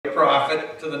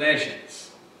to the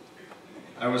nations.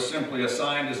 I was simply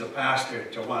assigned as a pastor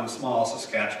to one small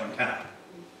Saskatchewan town.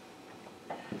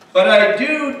 But I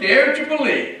do dare to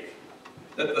believe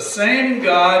that the same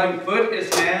God who put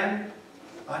his hand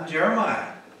on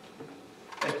Jeremiah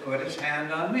has put his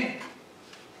hand on me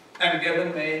and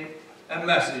given me a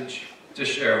message to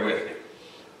share with you.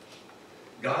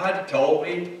 God told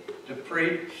me to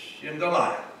preach in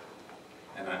Delisle,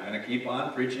 and I'm going to keep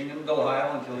on preaching in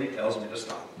Delisle until he tells me to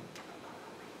stop.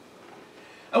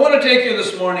 I want to take you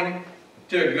this morning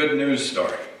to a good news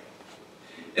story.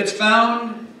 It's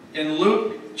found in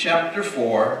Luke chapter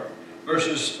 4,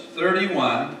 verses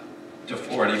 31 to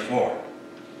 44.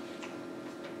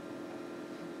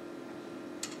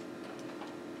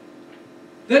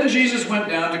 Then Jesus went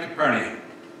down to Capernaum,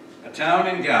 a town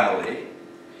in Galilee,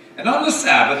 and on the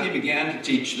Sabbath he began to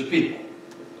teach the people.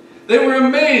 They were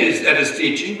amazed at his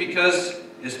teaching because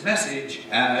his message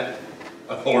had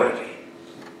authority.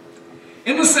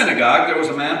 In the synagogue there was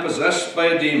a man possessed by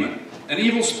a demon, an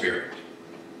evil spirit.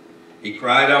 He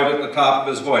cried out at the top of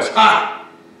his voice, "Ha!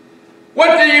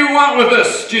 What do you want with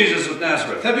us, Jesus of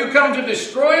Nazareth? Have you come to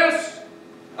destroy us?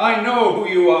 I know who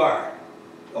you are,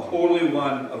 the Holy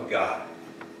One of God."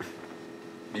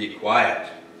 "Be quiet,"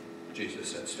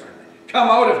 Jesus said sternly. "Come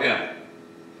out of him."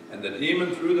 And the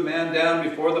demon threw the man down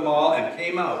before them all and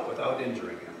came out without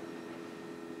injuring him.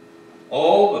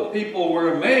 All the people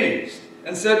were amazed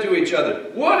and said to each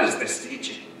other, "What is this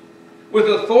teaching? With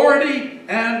authority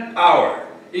and power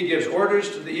he gives orders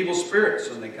to the evil spirits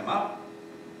and they come out."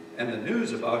 And the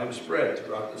news about him spread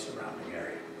throughout the surrounding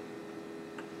area.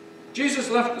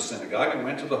 Jesus left the synagogue and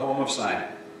went to the home of Simon.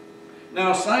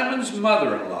 Now Simon's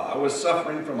mother-in-law was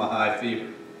suffering from a high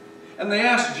fever, and they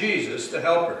asked Jesus to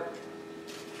help her.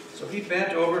 So he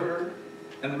bent over her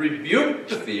and rebuked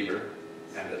the fever,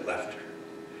 and it left her.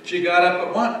 She got up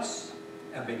at once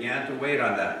and began to wait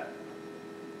on them.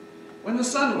 When the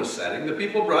sun was setting, the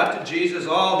people brought to Jesus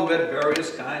all who had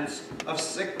various kinds of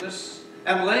sickness,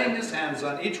 and laying his hands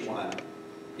on each one,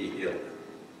 he healed them.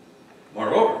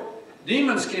 Moreover,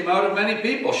 demons came out of many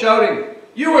people, shouting,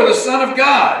 "You are the Son of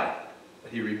God!"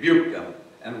 But he rebuked them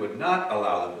and would not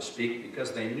allow them to speak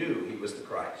because they knew he was the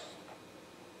Christ.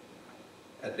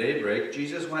 At daybreak,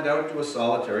 Jesus went out to a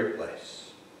solitary place.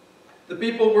 The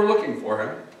people were looking for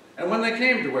him, and when they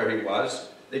came to where he was,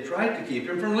 they tried to keep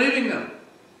him from leaving them.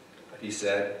 But he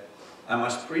said, "I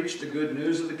must preach the good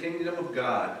news of the kingdom of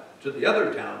God to the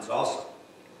other towns also,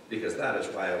 because that is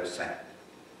why I was sent."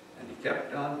 And he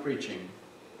kept on preaching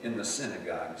in the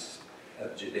synagogues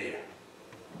of Judea.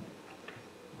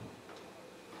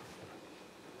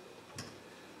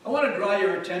 I want to draw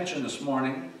your attention this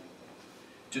morning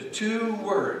to two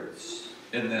words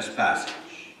in this passage.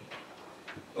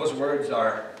 Those words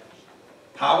are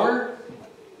power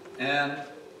and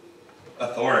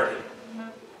authority.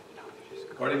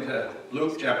 According to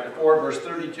Luke chapter 4, verse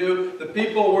 32, the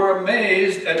people were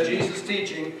amazed at Jesus'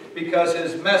 teaching because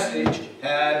his message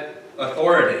had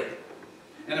authority.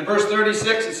 And in verse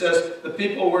 36 it says, the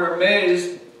people were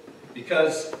amazed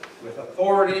because with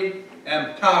authority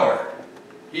and power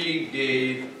he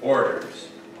gave orders,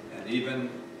 and even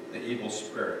the evil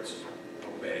spirits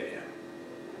obeyed him.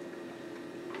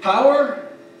 Power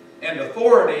and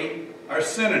authority are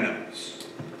synonyms.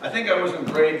 I think I was in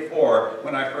grade 4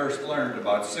 when I first learned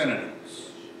about synonyms.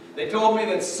 They told me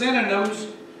that synonyms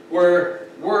were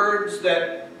words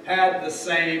that had the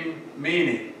same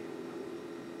meaning.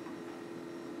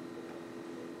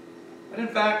 But in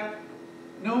fact,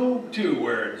 no two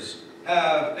words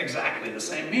have exactly the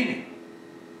same meaning.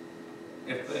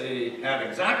 If they had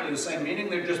exactly the same meaning,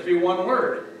 there'd just be one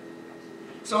word.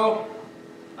 So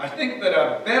I think that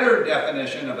a better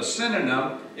definition of a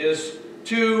synonym is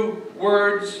two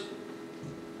words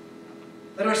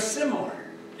that are similar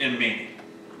in meaning.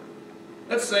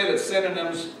 Let's say that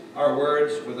synonyms are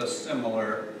words with a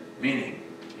similar meaning.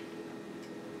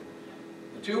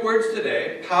 The two words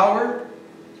today, power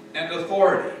and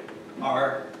authority,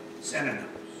 are synonyms.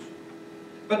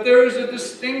 But there is a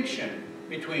distinction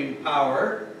between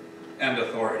power and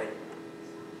authority.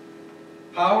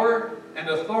 Power and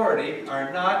authority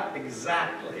are not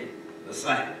exactly the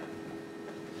same.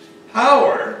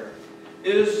 Power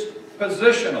is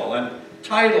positional and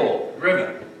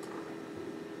title-driven.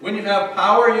 When you have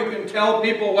power, you can tell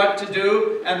people what to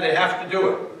do, and they have to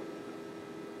do it.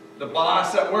 The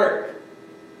boss at work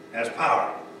has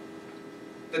power.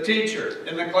 The teacher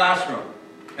in the classroom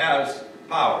has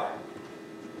power.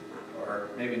 Or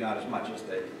maybe not as much as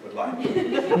they would like.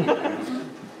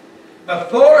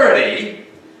 Authority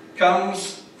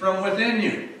comes from within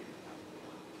you.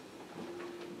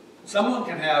 Someone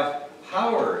can have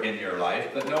power in your life,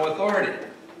 but no authority.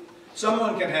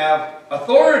 Someone can have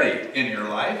authority in your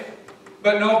life,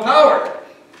 but no power.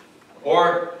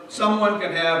 Or someone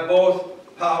can have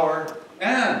both power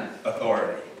and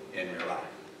authority in your life.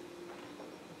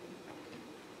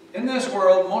 In this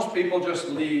world, most people just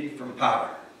lead from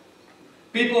power.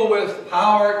 People with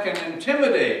power can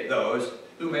intimidate those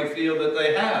who may feel that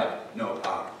they have no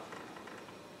power.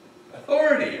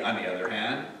 Authority, on the other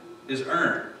hand, is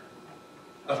earned.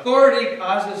 Authority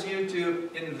causes you to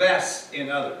invest in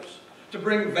others, to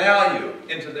bring value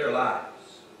into their lives.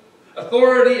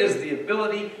 Authority is the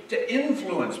ability to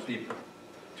influence people,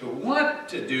 to want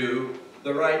to do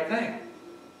the right thing.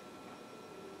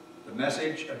 The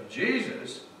message of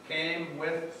Jesus came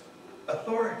with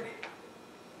authority.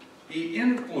 He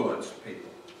influenced people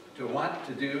to want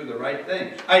to do the right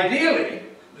thing. Ideally,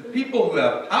 the people who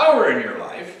have power in your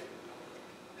life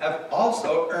have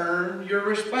also earned your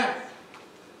respect.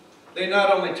 They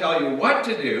not only tell you what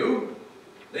to do,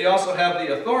 they also have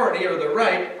the authority or the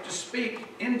right to speak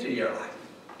into your life.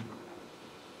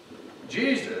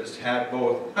 Jesus had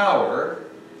both power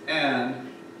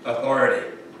and authority.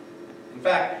 In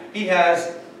fact, he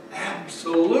has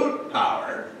absolute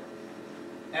power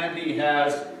and he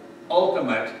has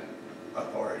ultimate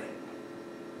authority.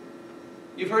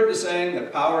 You've heard the saying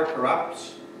that power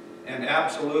corrupts and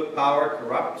absolute power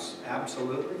corrupts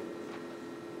absolutely.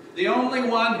 The only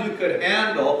one who could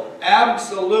handle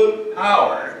absolute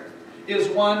power is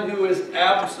one who is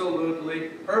absolutely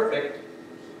perfect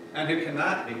and who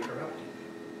cannot be corrupted.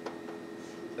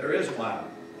 There is one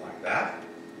like that,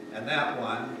 and that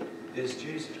one is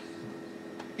Jesus.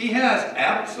 He has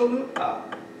absolute power.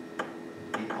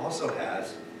 He also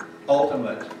has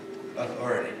ultimate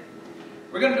authority.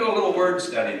 We're going to do a little word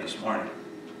study this morning.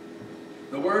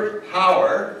 The word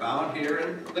power, found here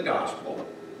in the Gospel,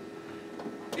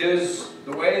 is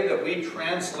the way that we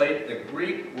translate the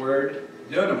Greek word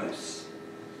dunamis.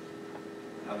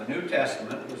 Now, the New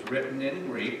Testament was written in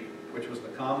Greek, which was the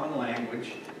common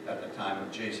language at the time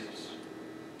of Jesus.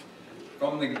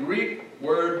 From the Greek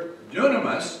word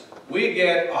dunamis, we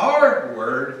get our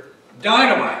word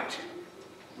dynamite.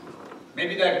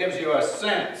 Maybe that gives you a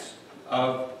sense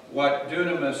of what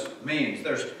dunamis means.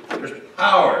 There's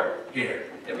power here.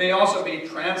 It may also be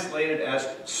translated as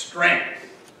strength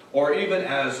or even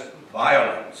as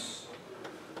violence.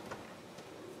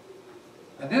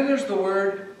 And then there's the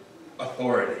word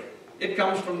authority. It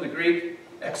comes from the Greek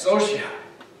exousia.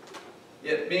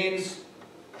 It means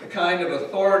the kind of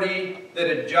authority that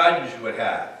a judge would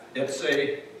have. It's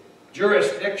a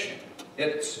jurisdiction.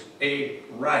 It's a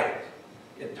right.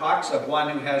 It talks of one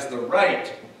who has the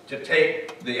right to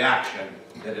take the action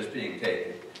that is being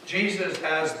taken. Jesus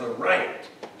has the right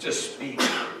to speak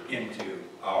into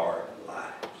our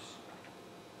lives.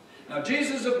 Now,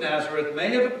 Jesus of Nazareth may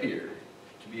have appeared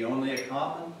to be only a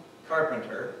common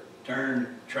carpenter turned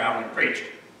traveling preacher.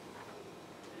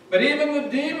 But even the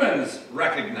demons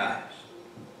recognized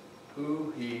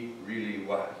who he really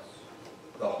was.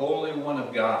 The Holy One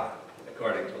of God,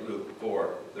 according to Luke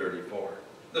 4:34.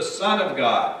 The Son of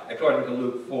God, according to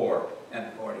Luke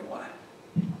 4:41.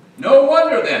 No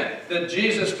wonder then that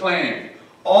Jesus claimed,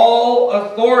 all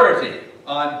authority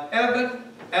on heaven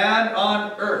and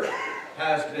on earth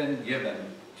has been given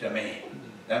to me.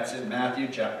 That's in Matthew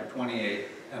chapter 28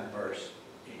 and verse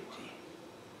 18.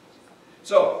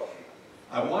 So,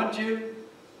 I want you,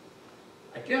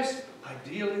 I guess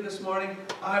ideally this morning,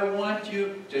 I want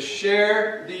you to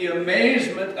share the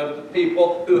amazement of the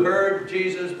people who heard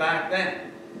Jesus back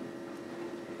then.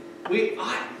 We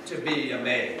ought to be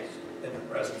amazed in the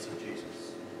presence of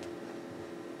Jesus.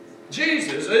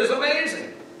 Jesus is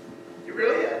amazing. He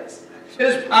really is.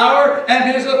 His power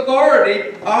and his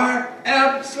authority are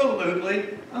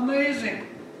absolutely amazing.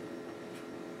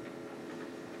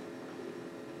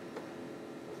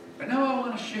 But now I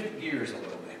want to shift gears a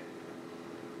little bit.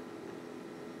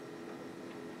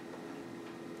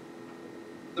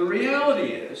 The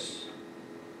reality is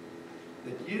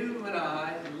that you and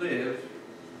I live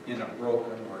in a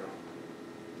broken world.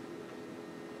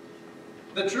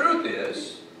 The truth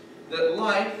is that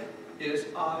life is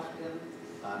often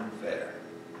unfair.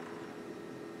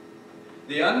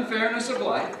 The unfairness of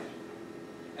life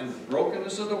and the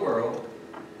brokenness of the world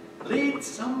leads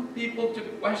some people to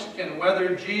question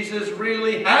whether Jesus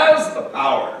really has the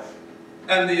power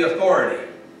and the authority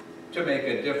to make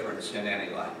a difference in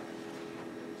any life.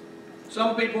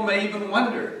 Some people may even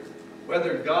wonder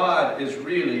whether God is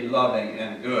really loving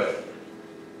and good,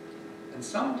 and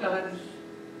sometimes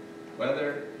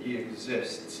whether he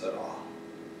exists at all.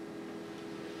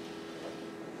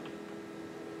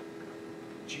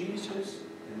 Jesus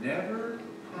never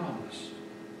promised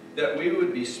that we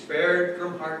would be spared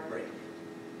from heartbreak,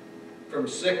 from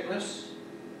sickness,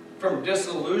 from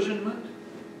disillusionment,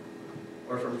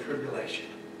 or from tribulation.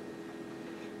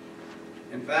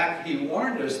 In fact, he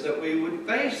warned us that we would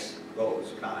face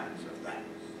those kinds of things.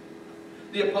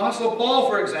 The Apostle Paul,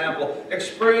 for example,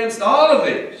 experienced all of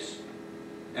these,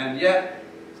 and yet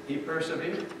he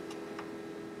persevered.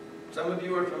 Some of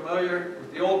you are familiar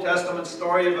with the Old Testament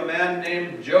story of a man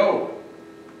named Job,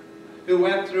 who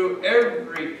went through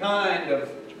every kind of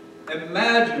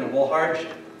imaginable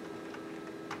hardship.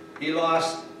 He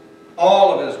lost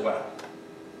all of his wealth.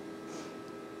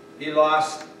 He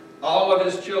lost all of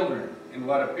his children in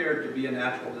what appeared to be a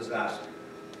natural disaster.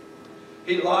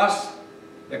 He lost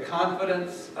the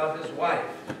confidence of his wife,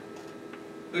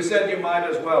 who said, "You might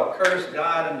as well curse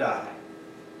God and die."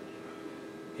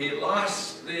 He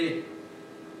lost the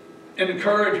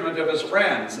encouragement of his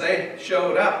friends. They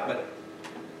showed up, but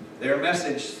their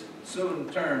message soon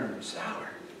turned sour.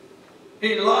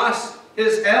 He lost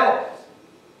his health.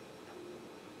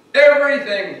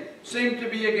 Everything seemed to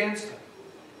be against him.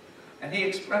 And he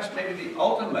expressed maybe the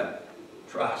ultimate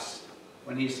trust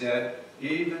when he said,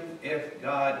 "Even if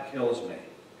God kills me,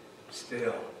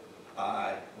 still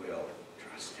I will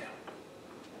trust him."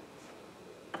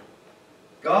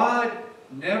 God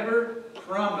never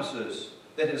promises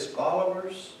that his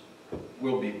followers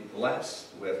will be blessed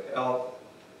with health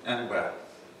and wealth.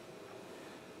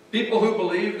 People who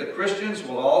believe that Christians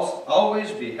will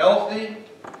always be healthy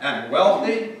and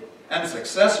wealthy and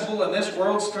successful in this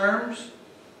world's terms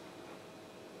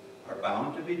are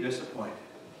bound to be disappointed.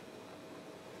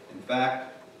 In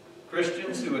fact,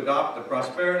 Christians who adopt the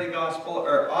prosperity gospel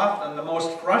are often the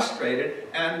most frustrated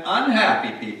and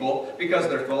unhappy people because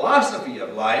their philosophy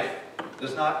of life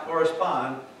does not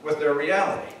correspond with their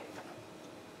reality.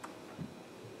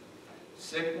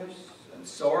 Sickness and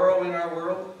sorrow in our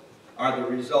world are the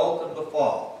result of the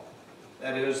fall.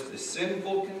 That is, the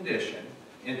sinful condition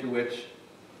into which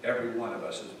every one of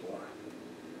us is born.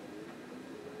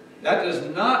 That does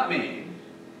not mean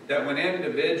that when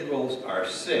individuals are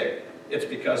sick, it's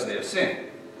because they have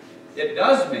sinned. It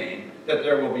does mean that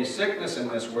there will be sickness in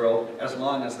this world as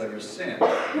long as there is sin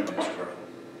in this world.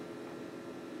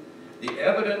 The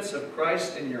evidence of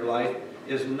Christ in your life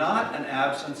is not an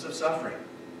absence of suffering.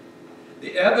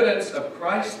 The evidence of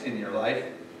Christ in your life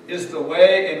is the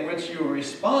way in which you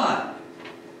respond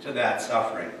to that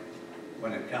suffering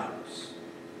when it comes.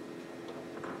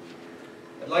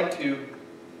 I'd like to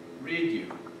read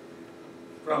you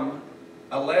from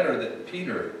a letter that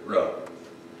Peter wrote.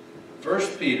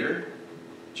 1 Peter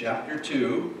chapter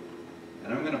 2,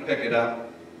 and I'm going to pick it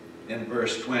up in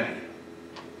verse 20.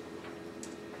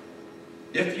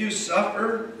 "If you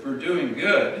suffer for doing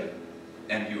good,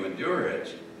 and you endure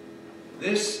it,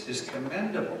 this is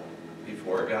commendable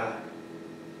before God.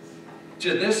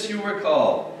 To this you were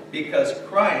called, because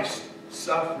Christ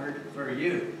suffered for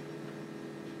you,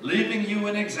 leaving you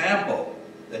an example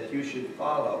that you should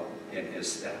follow in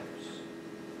his steps.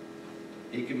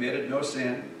 He committed no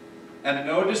sin, and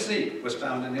no deceit was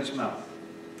found in his mouth.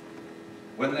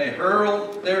 When they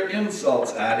hurled their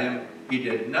insults at him, he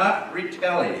did not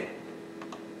retaliate.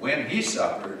 When he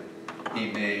suffered,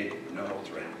 he made no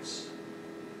threats.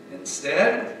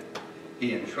 Instead,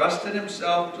 he entrusted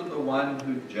himself to the one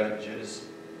who judges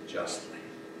justly."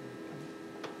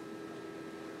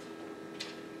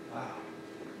 Wow.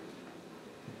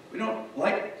 We don't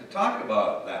like to talk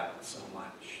about that so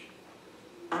much.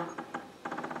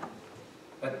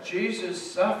 But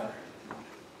Jesus suffered,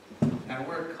 and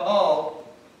we're called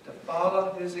to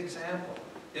follow his example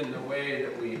in the way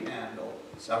that we handle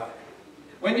suffering.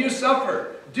 When you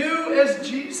suffer, do as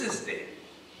Jesus did.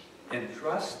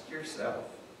 Entrust yourself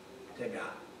to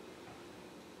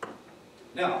God.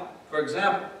 Now, for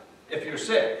example, if you're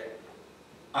sick,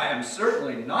 I am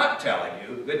certainly not telling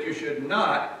you that you should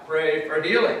not pray for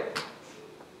healing.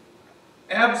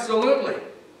 Absolutely,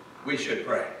 we should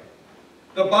pray.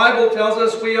 The Bible tells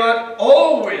us we ought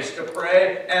always to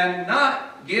pray and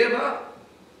not give up.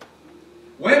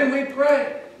 When we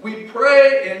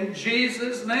pray in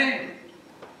Jesus' name.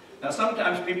 Now,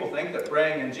 sometimes people think that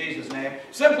praying in Jesus' name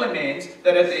simply means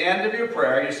that at the end of your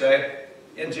prayer you say,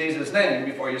 "In Jesus' name,"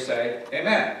 before you say,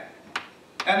 "Amen."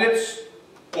 And it's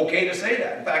okay to say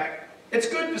that. In fact, it's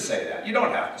good to say that. You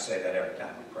don't have to say that every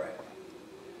time you pray.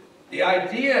 The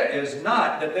idea is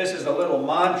not that this is a little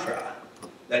mantra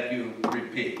that you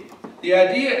repeat. The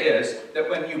idea is that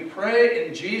when you pray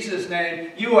in Jesus'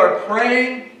 name, you are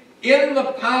praying in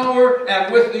the power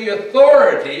and with the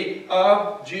authority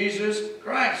of Jesus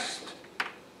Christ.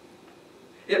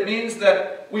 It means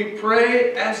that we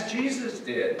pray as Jesus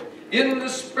did, in the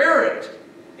Spirit,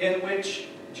 in which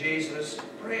Jesus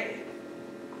prayed.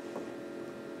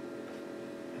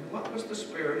 And what was the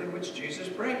spirit in which Jesus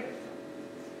prayed?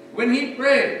 When he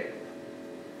prayed,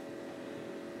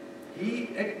 he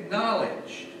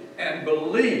acknowledged and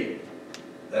believed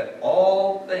that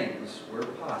all things were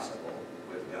possible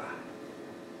with God.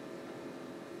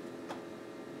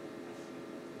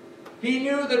 He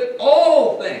knew that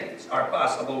all things are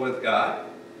possible with God.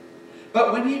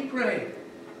 But when he prayed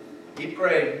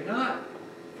not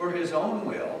for his own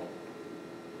will,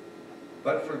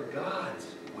 but for God's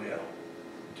will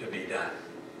to be done.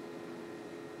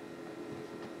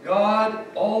 God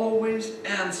always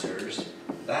answers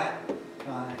that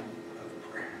kind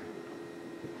of prayer.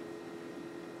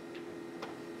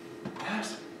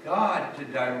 Ask God to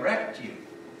direct you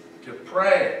to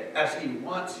pray as he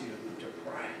wants you to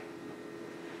pray.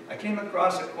 I came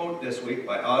across a quote this week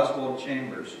by Oswald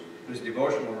Chambers, whose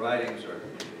devotional writings are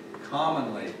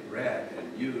commonly read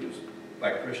and used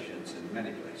by Christians in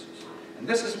many places. And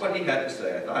this is what he had to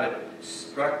say. I thought it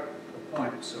struck the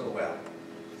point so well.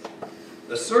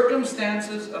 The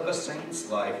circumstances of a saint's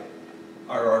life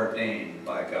are ordained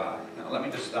by God. Now let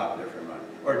me just stop there for a moment.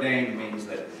 Ordained means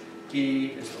that he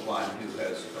is the one who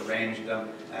has arranged them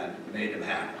and made them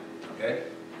happen. Okay?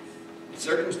 The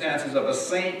circumstances of a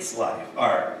saint's life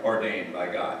are ordained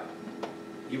by God.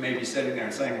 You may be sitting there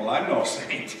and saying, well, I'm no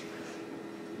saint.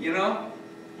 You know,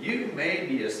 you may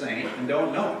be a saint and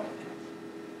don't know it.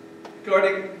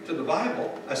 According to the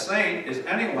Bible, a saint is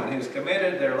anyone who's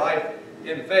committed their life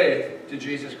in faith to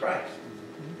Jesus Christ.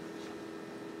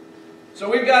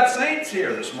 So we've got saints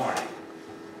here this morning.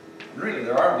 Really,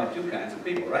 there are only two kinds of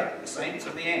people, right? The saints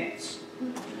and the ain'ts.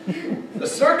 The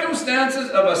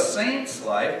circumstances of a saint's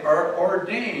life are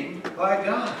ordained by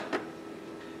God.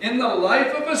 In the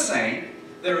life of a saint,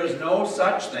 there is no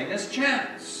such thing as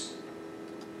chance.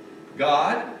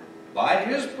 God, by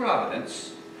his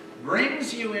providence,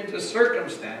 brings you into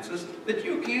circumstances that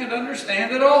you can't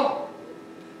understand at all.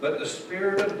 But the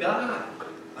Spirit of God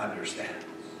understands.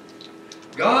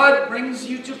 God brings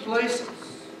you to places,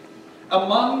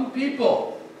 among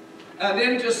people, and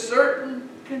into certain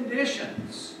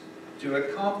conditions to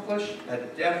accomplish a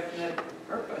definite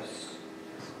purpose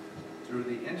through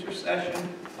the intercession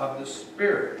of the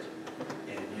Spirit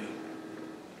in you.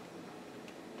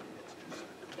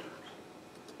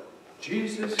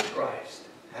 Jesus Christ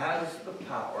has the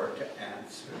power to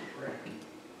answer prayer.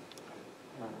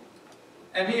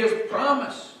 And he has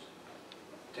promised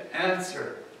to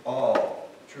answer all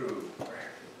true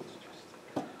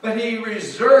prayer. But he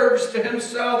reserves to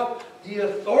himself the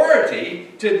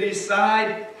authority to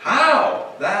decide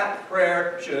how that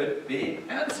prayer should be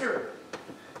answered.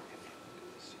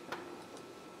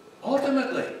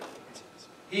 Ultimately,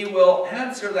 he will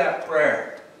answer that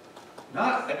prayer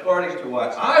not according to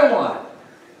what I want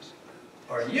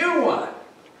or you want,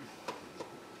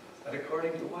 but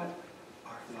according to what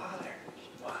our Father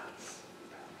wants.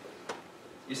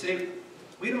 You see,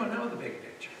 we don't know the big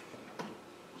picture.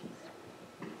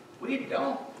 We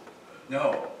don't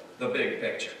know the big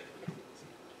picture.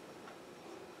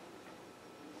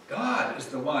 God is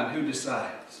the one who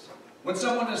decides. When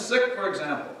someone is sick, for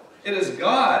example, it is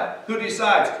God who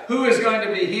decides who is going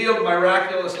to be healed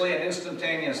miraculously and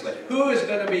instantaneously. Who is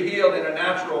going to be healed in a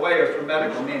natural way or through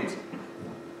medical means.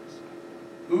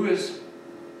 Who is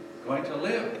going to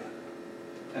live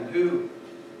and who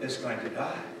is going to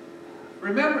die.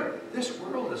 Remember, this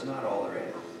world is not all there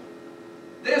is.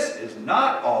 This is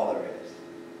not all there is.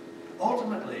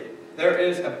 Ultimately, there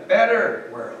is a better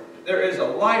world. There is a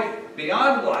life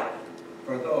beyond life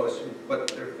for those who put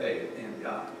their faith in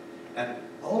God. And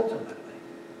ultimately,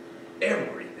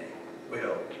 everything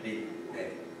will be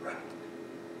made right.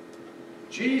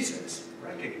 Jesus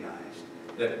recognized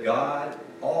that God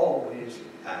always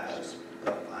has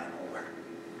the final word.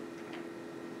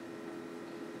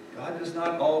 God does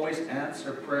not always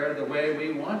answer prayer the way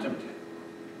we want him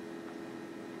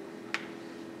to.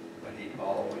 But he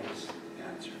always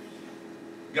answers.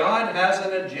 God has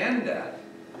an agenda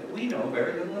that we know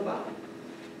very little about.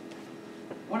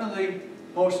 One of the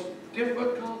most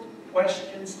difficult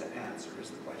questions to answer is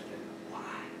the question, why?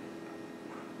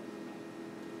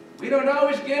 We don't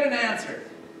always get an answer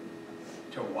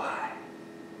to why.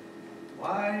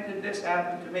 Why did this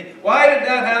happen to me? Why did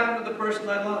that happen to the person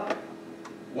I love?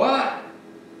 Why?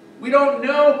 We don't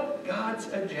know God's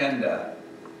agenda,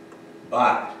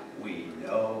 but we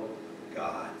know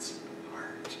God's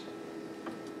heart.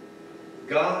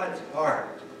 God's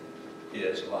heart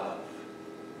is love.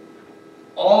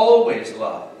 Always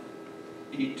love.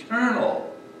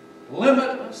 Eternal,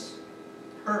 limitless,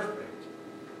 perfect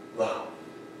love.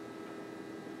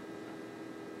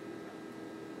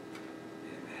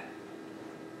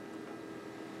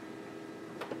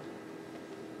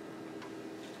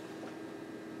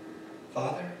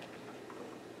 Father,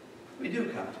 we do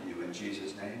come to you in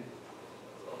Jesus' name.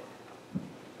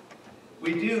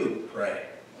 We do pray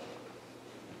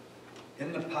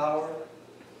in the power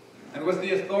and with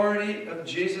the authority of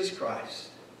Jesus Christ,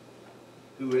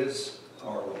 who is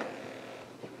our Lord.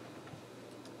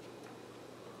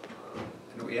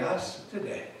 And we ask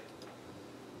today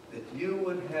that you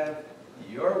would have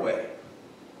your way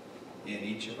in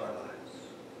each of our lives.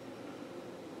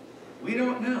 We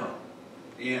don't know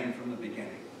the end from the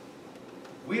beginning.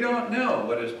 We don't know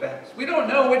what is best. We don't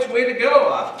know which way to go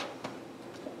often.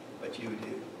 But you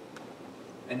do.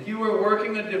 And you are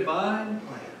working a divine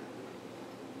plan.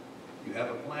 You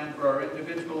have a plan for our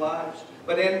individual lives.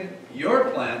 But in your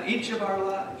plan, each of our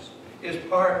lives is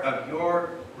part of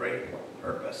your great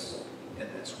purpose in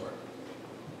this work.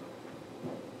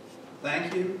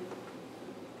 Thank you.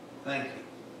 Thank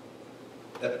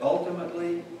you. That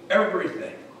ultimately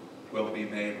everything will be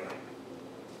made right.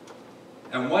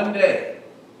 And one day,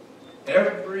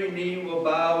 every knee will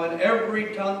bow and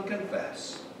every tongue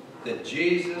confess that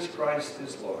Jesus Christ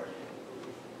is Lord,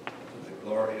 to the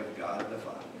glory of God the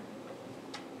Father.